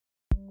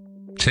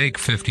Take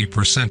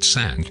 50%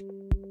 sand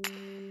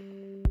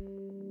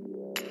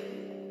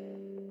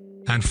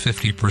and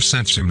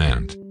 50%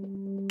 cement.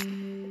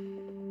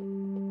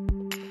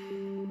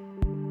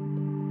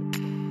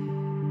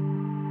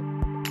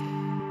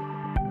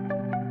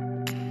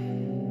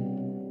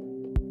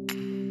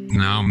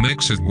 Now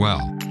mix it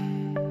well.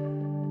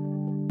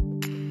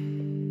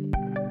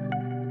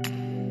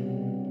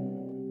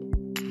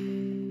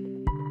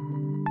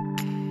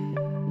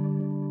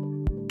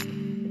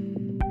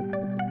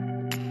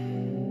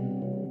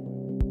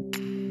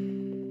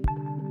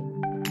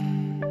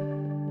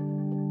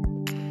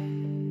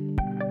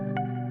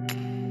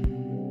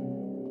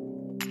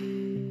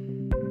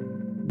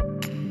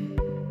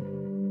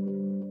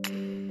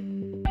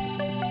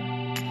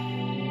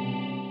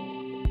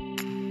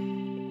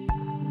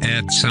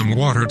 Add some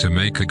water to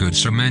make a good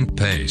cement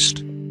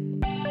paste.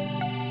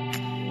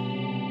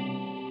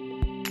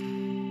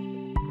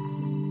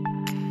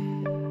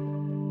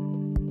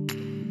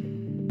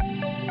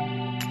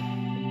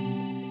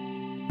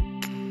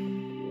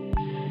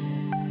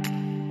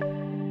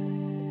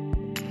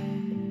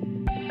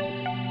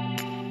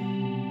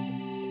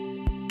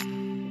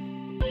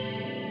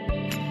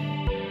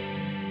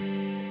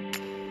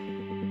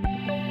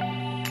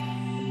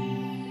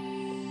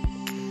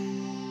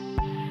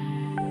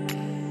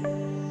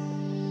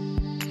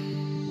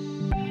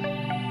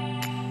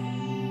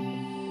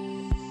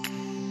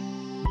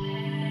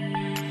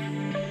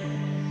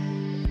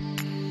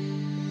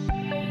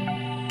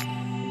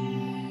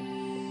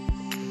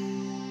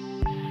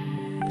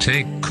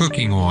 Take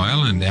cooking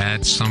oil and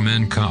add some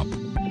in cup.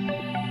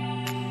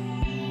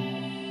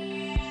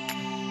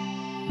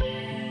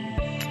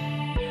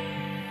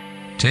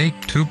 Take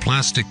 2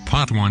 plastic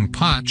pot. One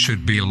pot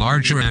should be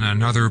larger and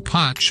another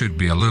pot should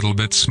be a little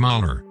bit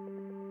smaller.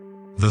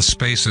 The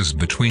spaces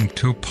between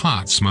 2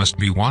 pots must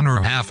be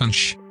 1.5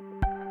 inch.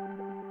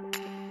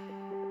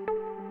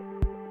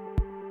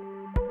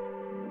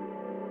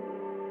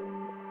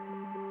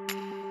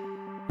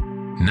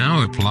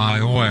 Now apply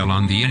oil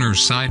on the inner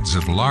sides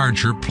of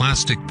larger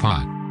plastic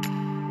pot.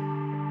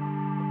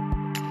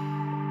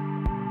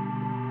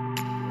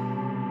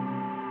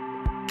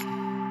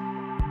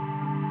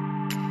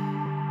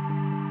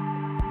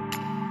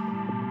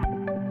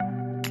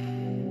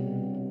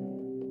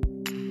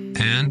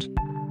 And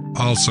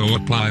also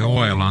apply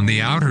oil on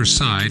the outer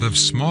side of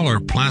smaller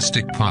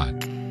plastic pot.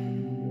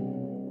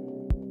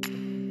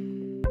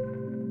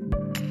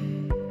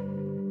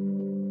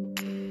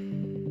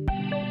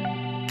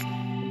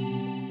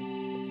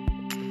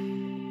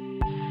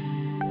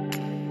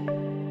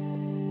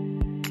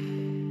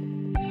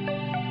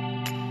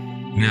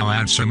 Now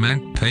add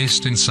cement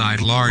paste inside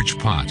large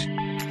pot.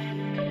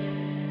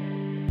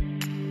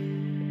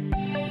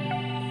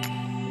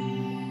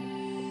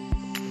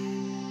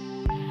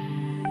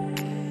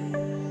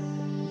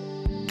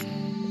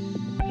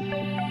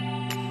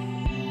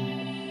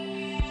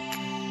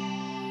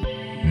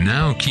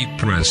 Now keep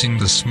pressing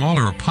the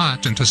smaller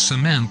pot into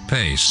cement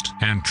paste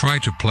and try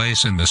to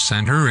place in the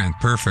center and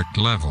perfect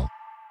level.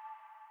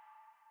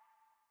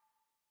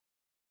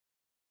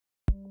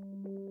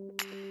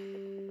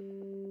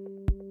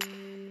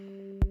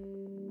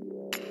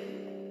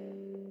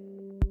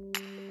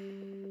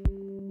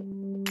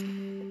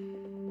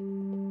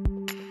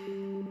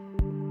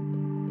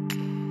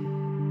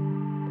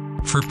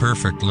 For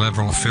perfect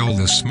level, fill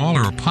the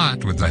smaller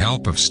pot with the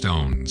help of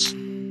stones.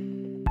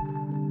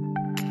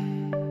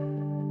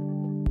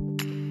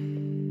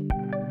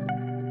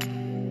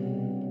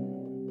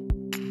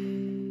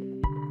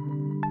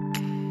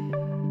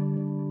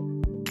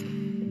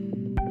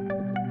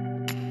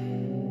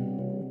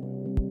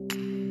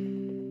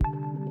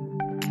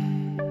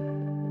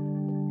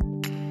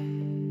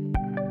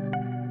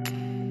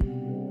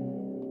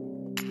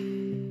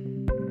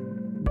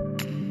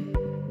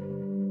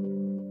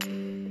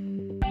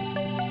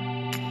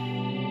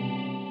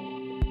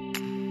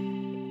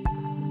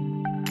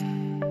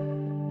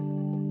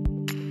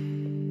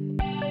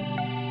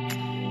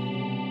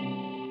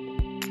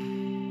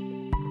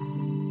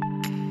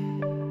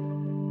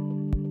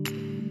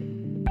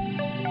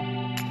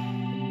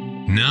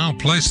 Now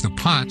place the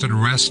pot at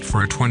rest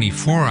for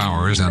 24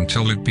 hours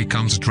until it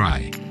becomes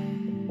dry.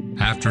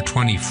 After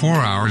 24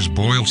 hours,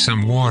 boil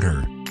some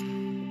water.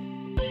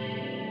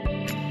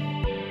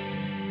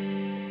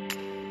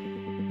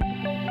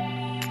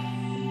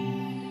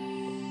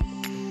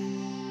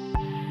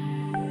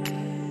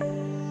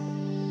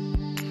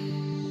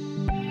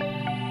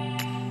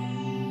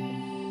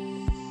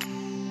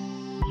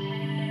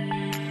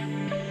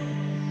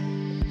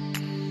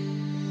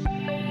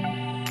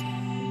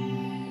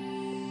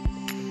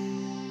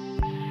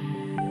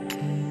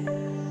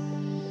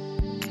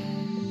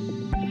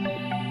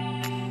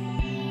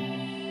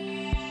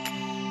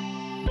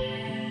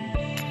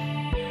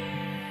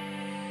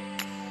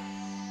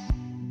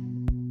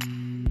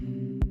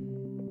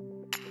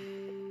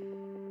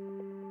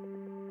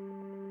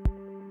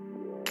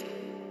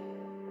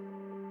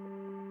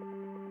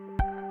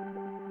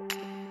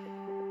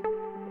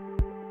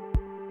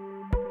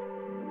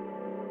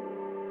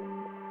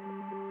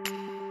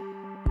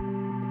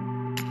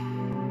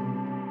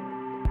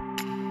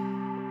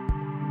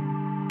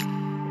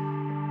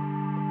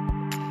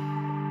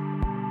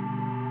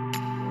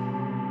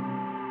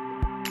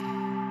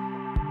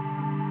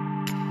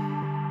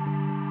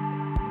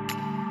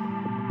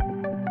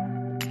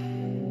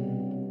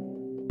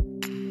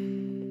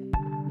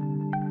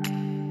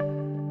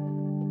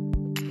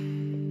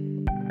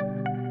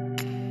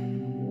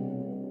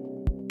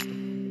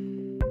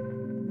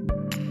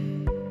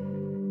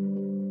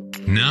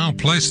 Now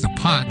place the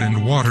pot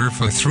in water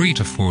for 3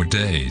 to 4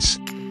 days.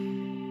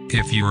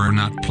 If you are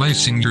not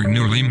placing your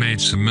newly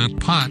made cement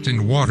pot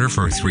in water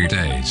for 3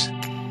 days,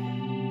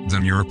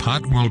 then your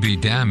pot will be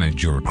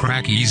damaged or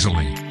crack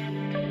easily.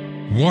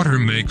 Water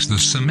makes the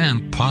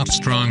cement pot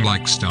strong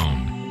like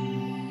stone.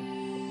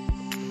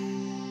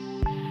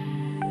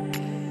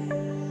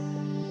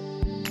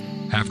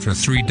 After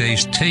 3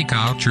 days, take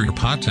out your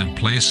pot and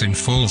place in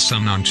full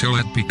sun until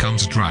it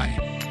becomes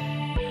dry.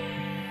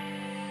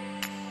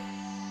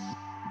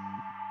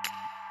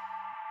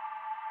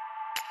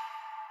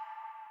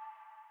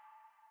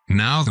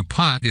 Now the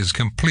pot is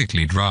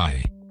completely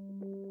dry.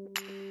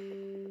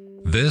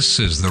 This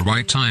is the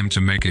right time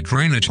to make a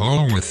drainage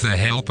hole with the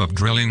help of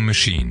drilling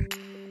machine.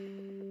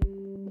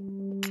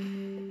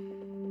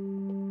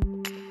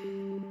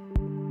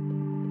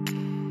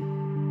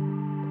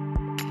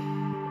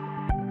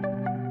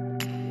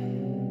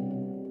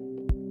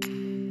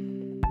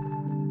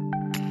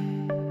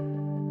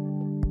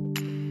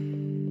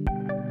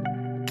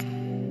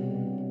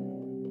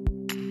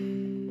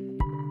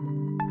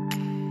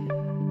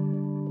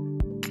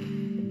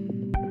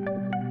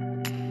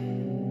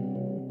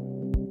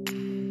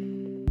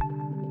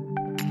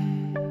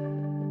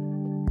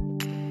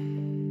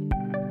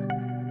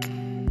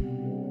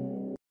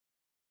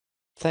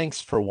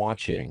 Thanks for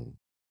watching.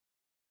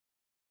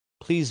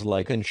 Please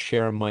like and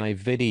share my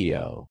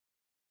video.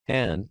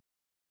 And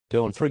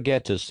don't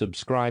forget to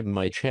subscribe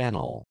my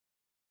channel.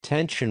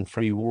 Tension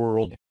Free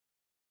World.